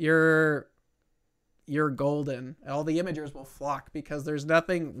 yeah, you're golden. All the imagers will flock because there's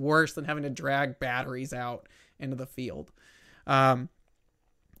nothing worse than having to drag batteries out into the field.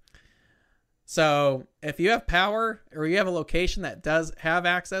 So if you have power, or you have a location that does have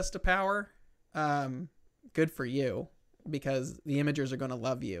access to power, good for you, because the imagers are going to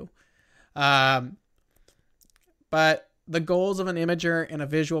love you. But the goals of an imager and a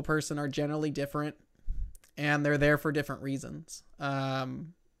visual person are generally different, and they're there for different reasons.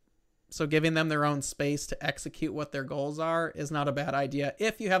 So giving them their own space to execute what their goals are is not a bad idea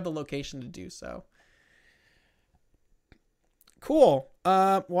if you have the location to do so. Cool.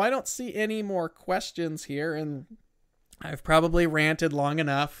 Well, I don't see any more questions here, and I've probably ranted long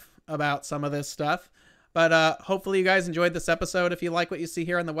enough about some of this stuff. But hopefully you guys enjoyed this episode. If you like what you see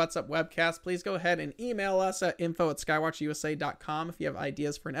here on the What's Up webcast, please go ahead and email us at info@skywatchusa.com if you have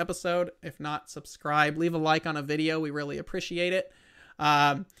ideas for an episode. If not, subscribe. Leave a like on a video. We really appreciate it.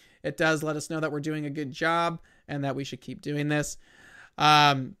 It does let us know that we're doing a good job and that we should keep doing this.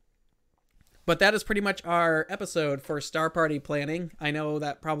 But that is pretty much our episode for Star Party planning. I know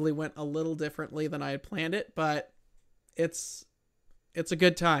that probably went a little differently than I had planned it, but it's a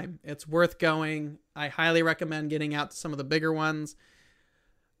good time. It's worth going. I highly recommend getting out to some of the bigger ones.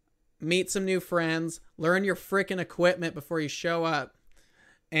 Meet some new friends. Learn your frickin' equipment before you show up.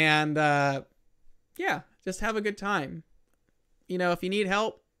 And, yeah, just have a good time. You know, if you need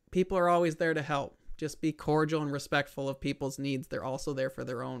help, people are always there to help. Just be cordial and respectful of people's needs. They're also there for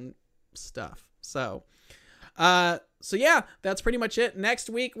their own stuff. So yeah, that's pretty much it. Next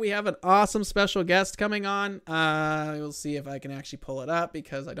week, we have an awesome special guest coming on. We'll see if I can actually pull it up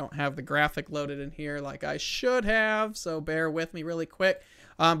because I don't have the graphic loaded in here like I should have. So bear with me really quick.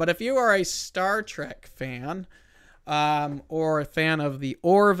 But if you are a Star Trek fan, or a fan of the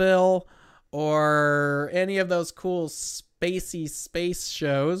Orville or any of those cool spacey space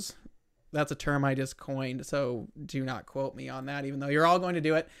shows, that's a term I just coined, so do not quote me on that, even though you're all going to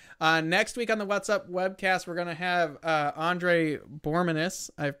do it. Next week on the What's Up webcast, we're going to have Andre Bormanis.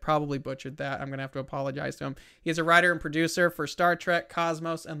 I've probably butchered that. I'm going to have to apologize to him. He's a writer and producer for Star Trek,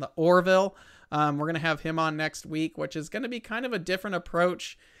 Cosmos, and the Orville. We're going to have him on next week, which is going to be kind of a different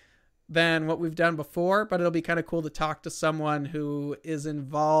approach than what we've done before, but it'll be kind of cool to talk to someone who is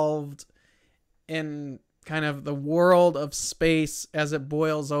involved in kind of the world of space as it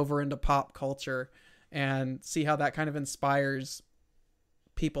boils over into pop culture and see how that kind of inspires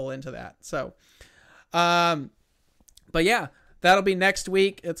people into that. So, but yeah, that'll be next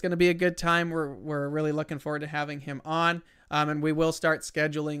week. It's going to be a good time. We're really looking forward to having him on. And we will start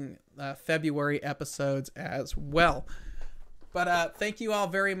scheduling February episodes as well. But thank you all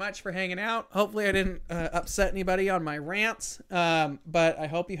very much for hanging out. Hopefully I didn't upset anybody on my rants. But I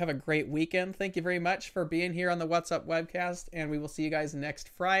hope you have a great weekend. Thank you very much for being here on the What's Up webcast. And we will see you guys next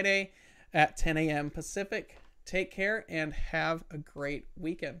Friday at 10 a.m. Pacific. Take care and have a great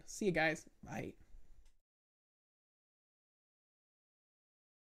weekend. See you guys. Bye.